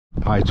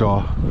Alright,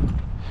 y'all.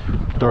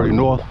 30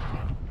 North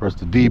versus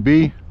the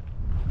DB.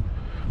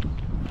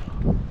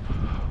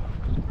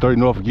 30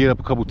 North will get up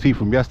a couple teeth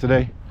from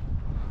yesterday.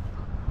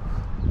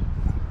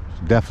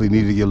 Definitely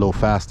needed to get a little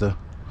faster.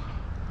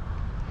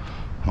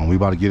 And we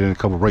about to get in a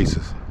couple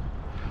races.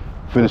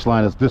 Finish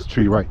line is this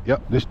tree right.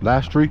 Yep, this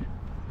last tree.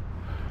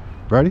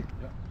 Ready?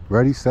 Yep.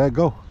 Ready, set,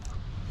 go.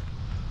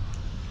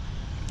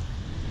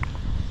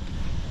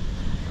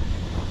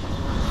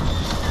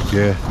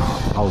 Yeah,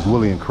 I was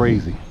willing and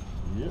crazy.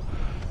 Yep.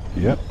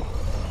 Yep.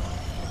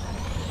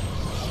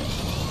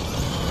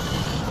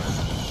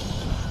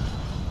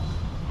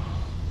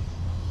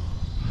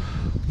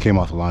 Came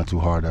off the line too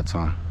hard that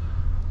time.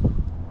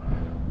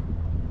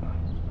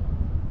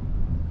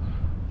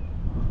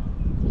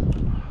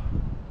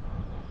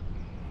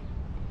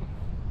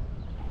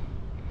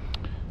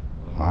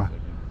 All right.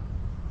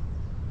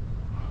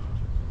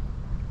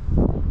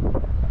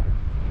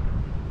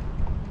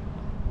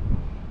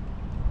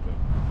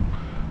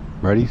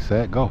 Ready,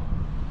 set, go.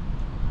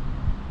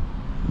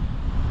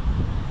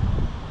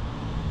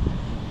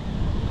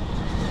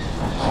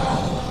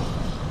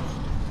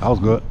 That was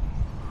good.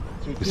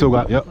 You still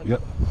got, yep,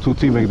 2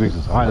 team making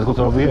pieces. All right, let's go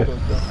to over here.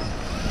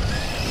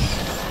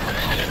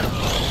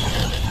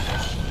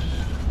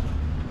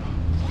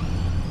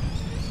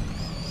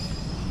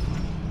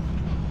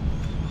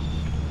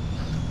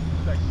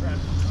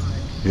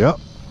 Yep.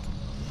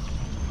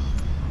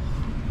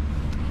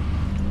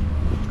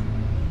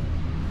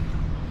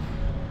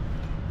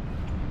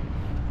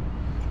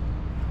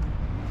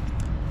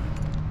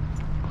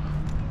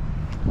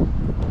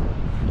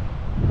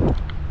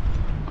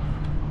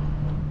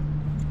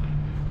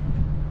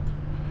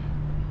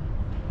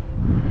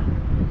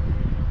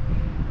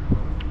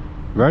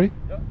 Ready?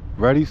 Yep.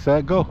 Ready,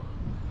 set, go.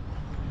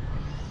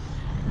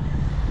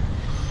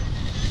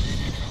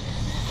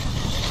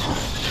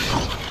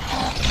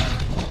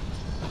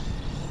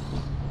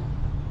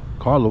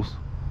 Carlos.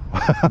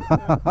 All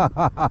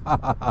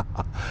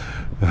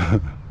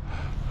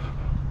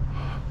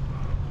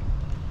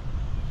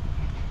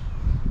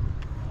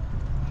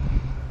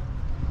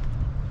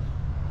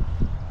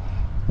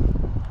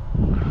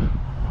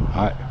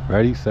right,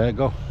 ready, set,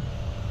 go.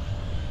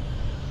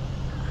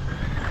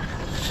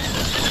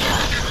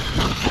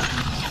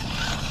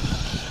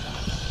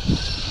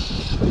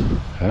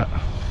 Yeah.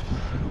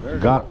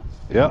 Got,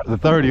 yeah, the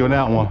 30 on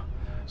that one.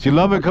 She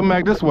love it, come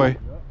back this way.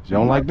 She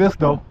don't like this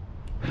though.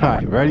 All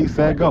right, ready,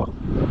 set, go.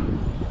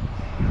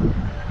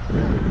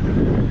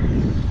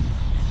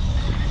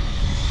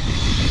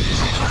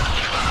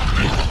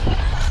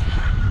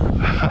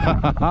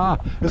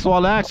 That's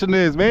all action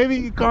is,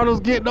 baby. Carlos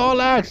getting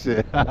all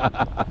action. All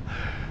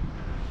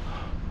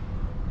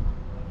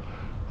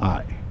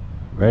right,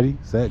 ready,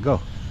 set, go.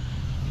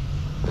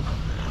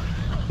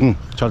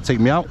 Try to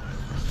take me out.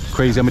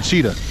 Crazy, I'm a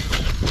cheater.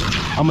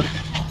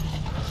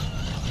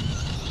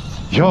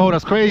 Yo,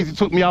 that's crazy.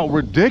 Took me out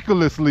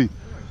ridiculously.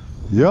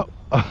 Yep.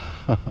 I'm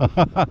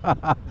broken. I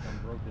got a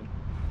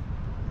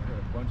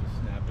bunch of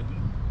snapping.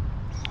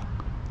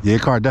 Yeah,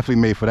 car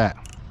definitely made for that.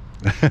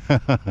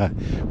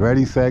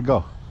 Ready, set,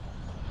 go.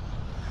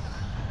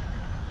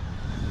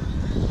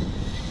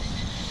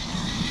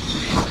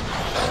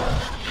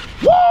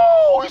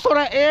 Whoa! You saw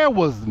that air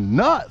was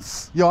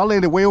nuts. Yo, I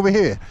landed way over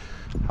here.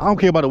 I don't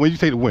care about the wind. You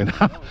take the wind.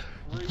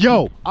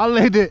 Yo, I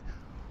landed.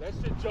 That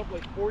shit jumped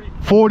like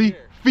 40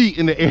 feet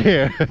in the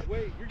air.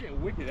 Wait, you're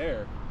getting wicked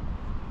air.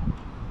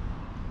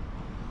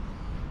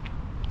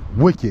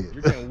 Wicked.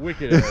 You're getting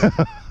wicked air.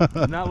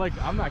 Not like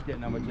I'm not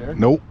getting that much air.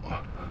 Nope.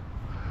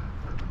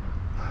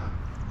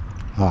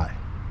 All right,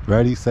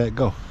 ready, set,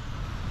 go.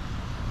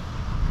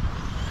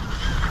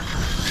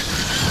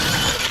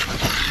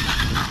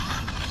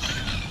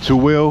 Two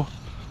wheels.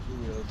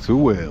 Two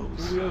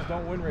wheels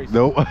don't win races.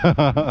 Nope.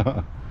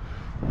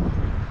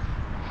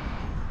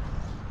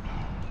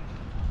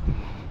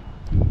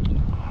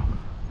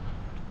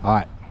 All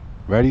right,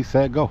 ready,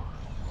 set, go.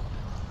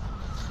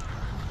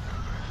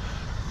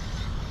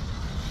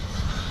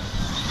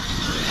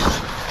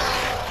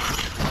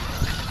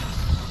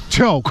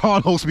 Yo,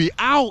 Carlos be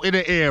out in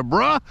the air,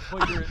 bruh.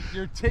 But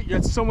you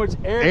have so much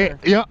air.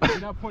 Yep. You're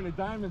not pointing a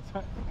diamond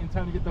in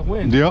time to get the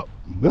wind. Yep.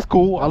 That's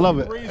cool. I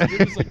love crazy. it. You're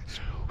just like,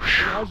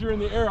 as you're in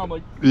the air, I'm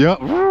like.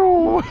 Yep.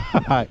 All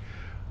right.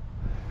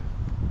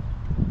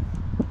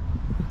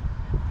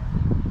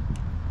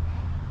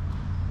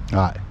 All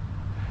right.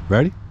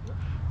 Ready? Yep.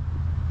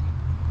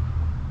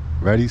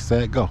 Ready,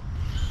 set, go.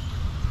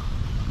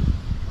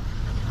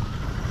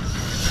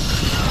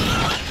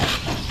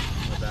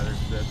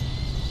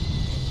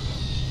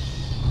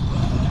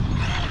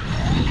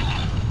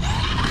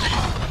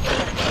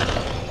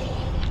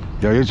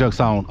 Yo, your junk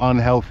sound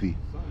unhealthy.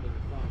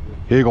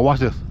 Here you go, watch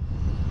this.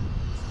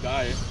 It's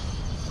diet.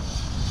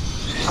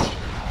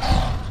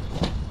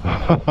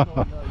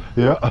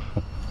 Yeah.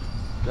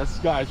 That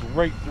sky's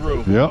right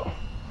through. Yep.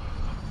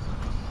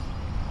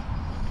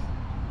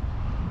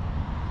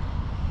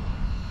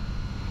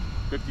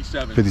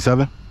 $57.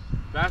 57?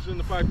 Faster than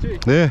the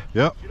 5T. Yeah,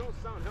 yep. She don't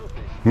sound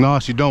healthy. No,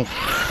 she don't.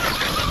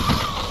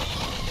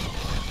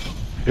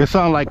 It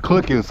sounded like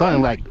clicking,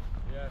 something like.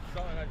 Yeah,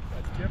 something like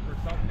a dip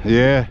or something.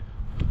 Yeah.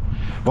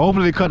 But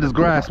hopefully they cut this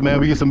grass, man.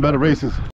 We get some better races.